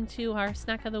pivot into our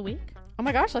snack of the week? Oh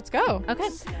my gosh, let's go. Okay.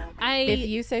 If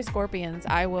you say scorpions,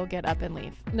 I will get up and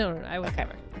leave. No, I would Okay.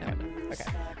 never. Okay.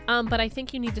 But I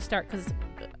think you need to start because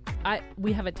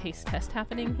we have a taste test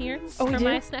happening here Oh, for we do?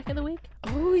 my snack of the week.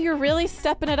 Oh, you're really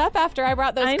stepping it up after I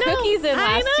brought those I know, cookies in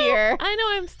last year. I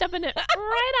know, I'm stepping it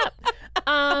right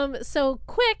up. So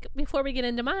quick, before we get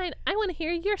into mine, I want to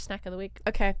hear your snack of the week.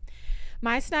 Okay.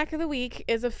 My snack of the week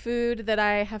is a food that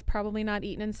I have probably not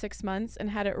eaten in 6 months and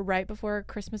had it right before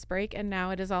Christmas break, and now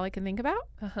it is all I can think about.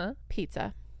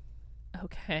 Pizza.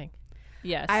 Okay.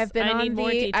 Yes. I've been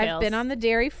I've been on the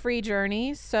dairy-free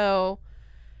journey, so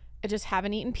I just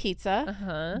haven't eaten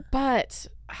pizza. But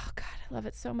oh god, I love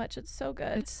it so much. It's so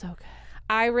good. It's so good.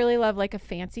 I really love like a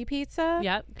fancy pizza.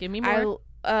 Yep. Give me more.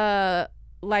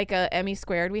 Like a Emmy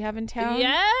Squared we have in town.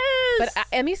 Yes. But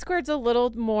Emmy Squared's a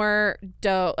little more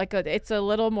dough, it's a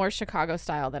little more Chicago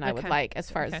style than I would like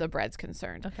as far as the bread's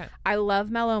concerned. Okay. I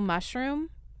love Mellow Mushroom,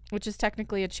 which is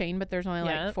technically a chain, but there's only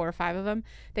like 4 or 5 of them.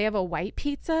 They have a white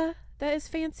pizza that is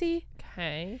fancy.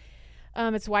 Okay.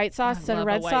 It's white sauce instead of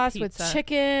red sauce with pizza.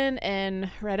 chicken and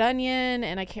red onion,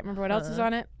 and I can't remember what else is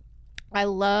on it. I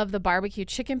love the barbecue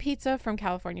chicken pizza from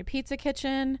California Pizza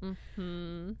Kitchen.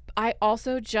 I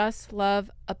also just love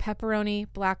a pepperoni,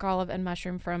 black olive, and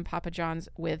mushroom from Papa John's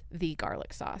with the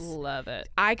garlic sauce. Love it.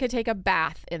 I could take a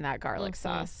bath in that garlic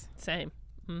sauce. Same.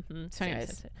 So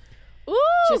anyways. Same.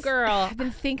 Ooh, girl. I've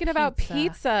been thinking about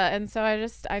pizza, and so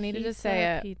I needed to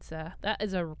say it. Pizza. That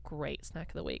is a great snack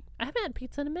of the week. I haven't had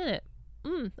pizza in a minute.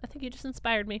 I think you just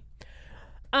inspired me.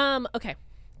 Okay,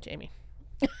 Jamie.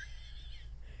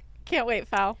 Can't wait,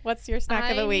 Fal. What's your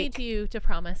snack of the week? I need you to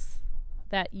promise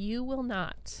that you will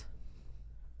not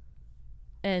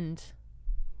end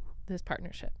this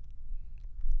partnership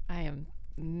I am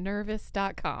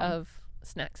nervous.com of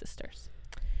Snack Sisters.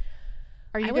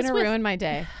 Are you going to ruin my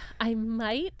day? I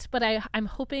might, but I'm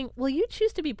hoping. Will you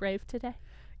choose to be brave today?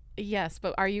 Yes,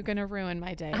 but are you going to ruin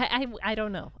my day? I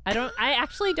don't know. I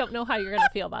actually don't know how you're going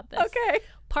to feel about this. Okay.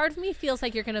 Part of me feels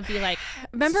like you're going to be like,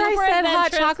 remember I said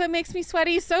hot chocolate makes me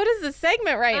sweaty? So does the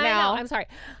segment now. I know. I'm sorry.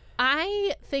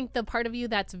 I think the part of you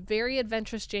that's very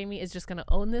adventurous, Jamie, is just going to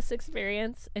own this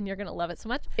experience, and you're going to love it so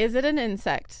much. Is it an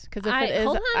insect? Because if it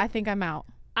is, I think I'm out.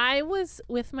 I was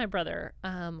with my brother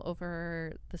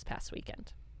over this past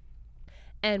weekend,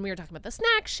 and we were talking about the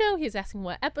snack show. He was asking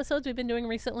what episodes we've been doing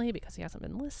recently because he hasn't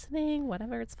been listening.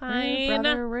 Whatever, it's fine.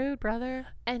 Rude brother.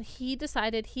 And he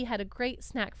decided he had a great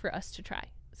snack for us to try.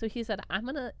 So he said, I'm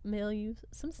going to mail you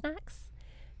some snacks.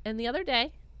 And the other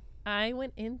day, I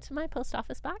went into my post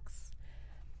office box,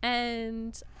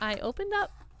 and I opened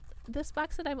up this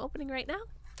box that I'm opening right now,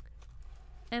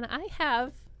 and I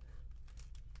have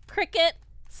Cricket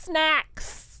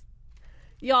snacks.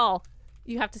 Y'all,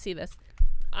 you have to see this.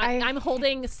 I'm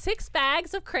holding 6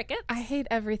 bags of crickets. I hate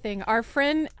everything. Our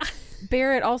friend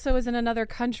Barrett also was in another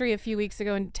country a few weeks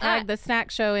ago and tagged the snack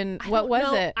show. And what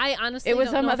was it? I honestly it was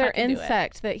don't some know if other I can do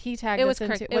insect that he tagged us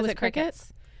into. Was it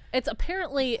crickets? It's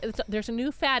apparently there's a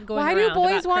new fad going Why around. do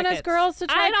boys about want crickets. us girls to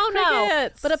try I don't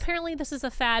crickets? know. But apparently this is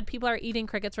a fad. People are eating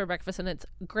crickets for breakfast, and it's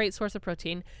a great source of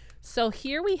protein. So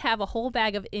here we have a whole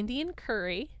bag of Indian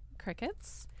curry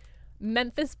crickets,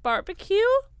 Memphis barbecue,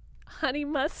 honey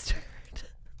mustard,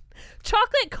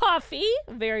 chocolate coffee,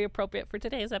 very appropriate for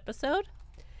today's episode,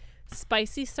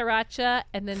 spicy sriracha,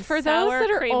 and then for sour those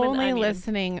that are cream and only onion.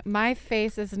 listening, my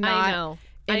face is not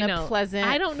in a pleasant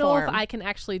I don't know form. if I can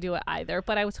actually do it either,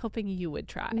 but I was hoping you would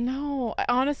try. No,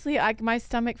 honestly, my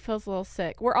stomach feels a little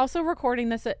sick. We're also recording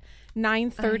this at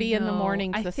 9:30 in the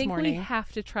morning this morning. I think we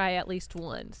have to try at least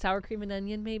one. Sour cream and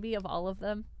onion, maybe, of all of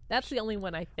them. That's the only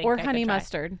one I think. Or I honey could try.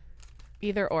 mustard.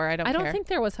 Either or, I don't care. I don't think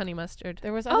there was honey mustard.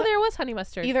 There was. There was honey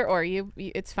mustard. Either or, you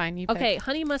it's fine. You okay, pick.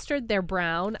 honey mustard, they're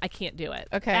brown. I can't do it.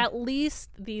 Okay. At least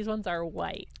these ones are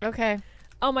white. Okay.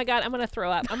 Oh my God, I'm going to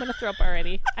throw up. I'm going to throw up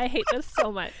already. I hate this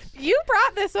so much. You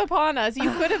brought this upon us.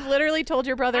 You could have literally told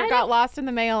your brother it got lost in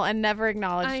the mail and never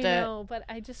acknowledged it. I know, but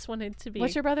I just wanted to be.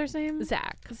 What's your brother's name?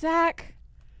 Zach. Zach.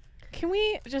 Can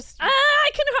we just... I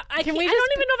don't even know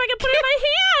if I can put it in my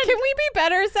hand. Can we be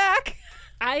better, Zach?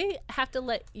 I have to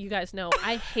let you guys know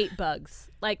I hate bugs.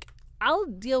 Like, I'll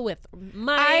deal with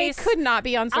mice. I could not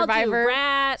be on Survivor I'll do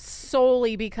rats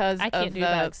solely because I can't of do the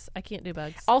bugs. I can't do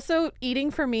bugs. Also,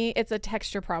 eating for me, it's a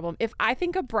texture problem. If I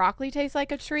think a broccoli tastes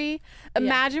like a tree,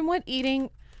 imagine what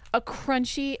eating a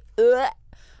crunchy.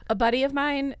 A buddy of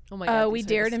mine, oh my God, we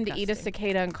dared him to eat a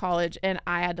cicada in college, and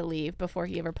I had to leave before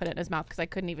he ever put it in his mouth because I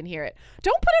couldn't even hear it.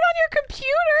 Don't put it on your computer.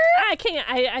 I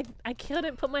can't. I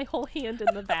couldn't put my whole hand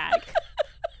in the bag.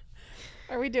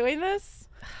 Are we doing this?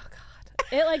 Oh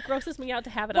God, it like grosses me out to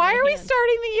have it. Why on my are we hand.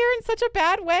 starting the year in such a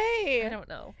bad way? I don't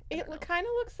know. It kind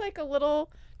of looks like a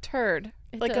little turd,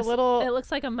 like does. a little. It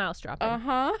looks like a mouse dropping.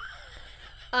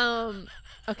 Okay,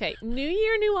 Okay, new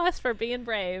year, new us for being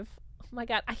brave. my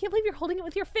God. I can't believe you're holding it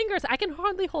with your fingers. I can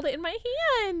hardly hold it in my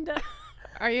hand.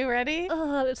 Are you ready?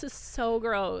 Oh, this is so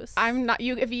gross. I'm not.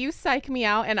 You. If you psych me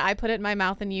out and I put it in my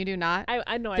mouth and you do not,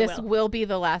 I know this I will. will be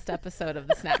the last episode of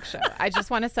the snack show. I just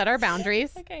want to set our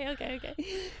boundaries. Okay.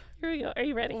 Here we go. Are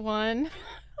you ready? 1.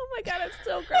 Oh my God, it's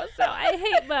so gross now. I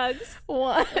hate bugs.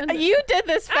 1. You did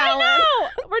this, Fallon. I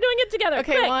know. We're doing it together.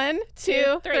 Okay, Quick. 1,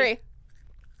 2, 3.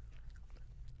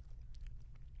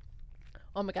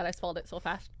 Oh my God, I swallowed it so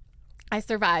fast. I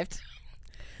survived.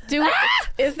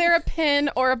 Is there a pin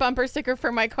or a bumper sticker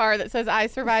for my car that says I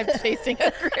survived tasting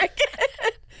a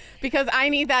cricket? Because I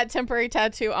need that temporary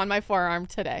tattoo on my forearm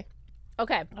today.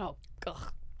 Okay. Oh,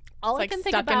 ugh. All It's I like can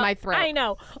think stuck about, in my throat. I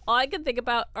know. All I can think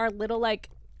about are little like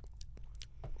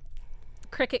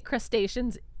cricket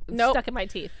crustaceans stuck in my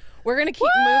teeth. We're going to keep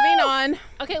moving on.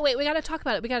 Okay, wait. We got to talk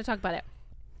about it.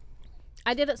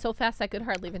 I did it so fast I could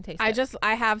hardly even taste it.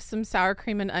 I have some sour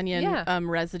cream and onion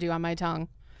residue on my tongue.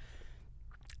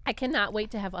 I cannot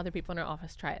wait to have other people in our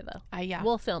office try it though. Yeah.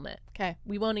 We'll film it. Okay.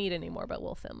 We won't eat anymore, but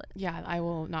we'll film it. Yeah, I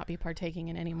will not be partaking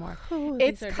in anymore. Ooh,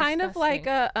 It's these are kind of like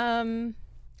disgusting.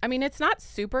 I mean, it's not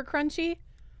super crunchy.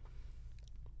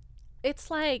 It's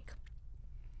like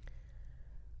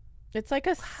It's like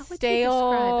a How would you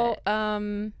stale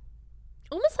describe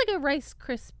almost like a Rice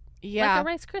Crisp. yeah. Like a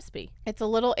Rice Krispie. It's a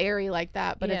little airy like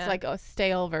that, but Yeah. it's like a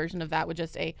stale version of that with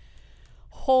just a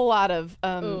whole lot of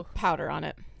Ooh. powder on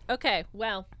it. Okay,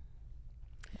 well,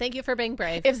 thank you for being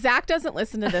brave. If Zach doesn't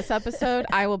listen to this episode,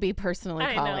 I will be personally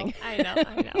calling. I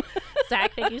know.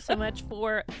 Zach, thank you so much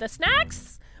for the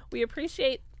snacks. We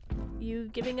appreciate you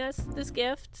giving us this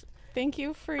gift. Thank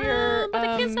you for your. But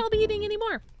I can't stop eating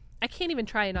anymore. I can't even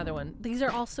try another one. These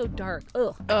are all so dark.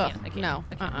 Ugh. I can't. No.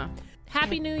 I can't.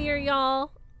 Happy New Year,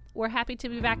 y'all. We're happy to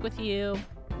be back with you.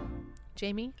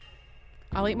 Jamie?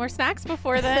 I'll eat more snacks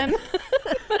before then.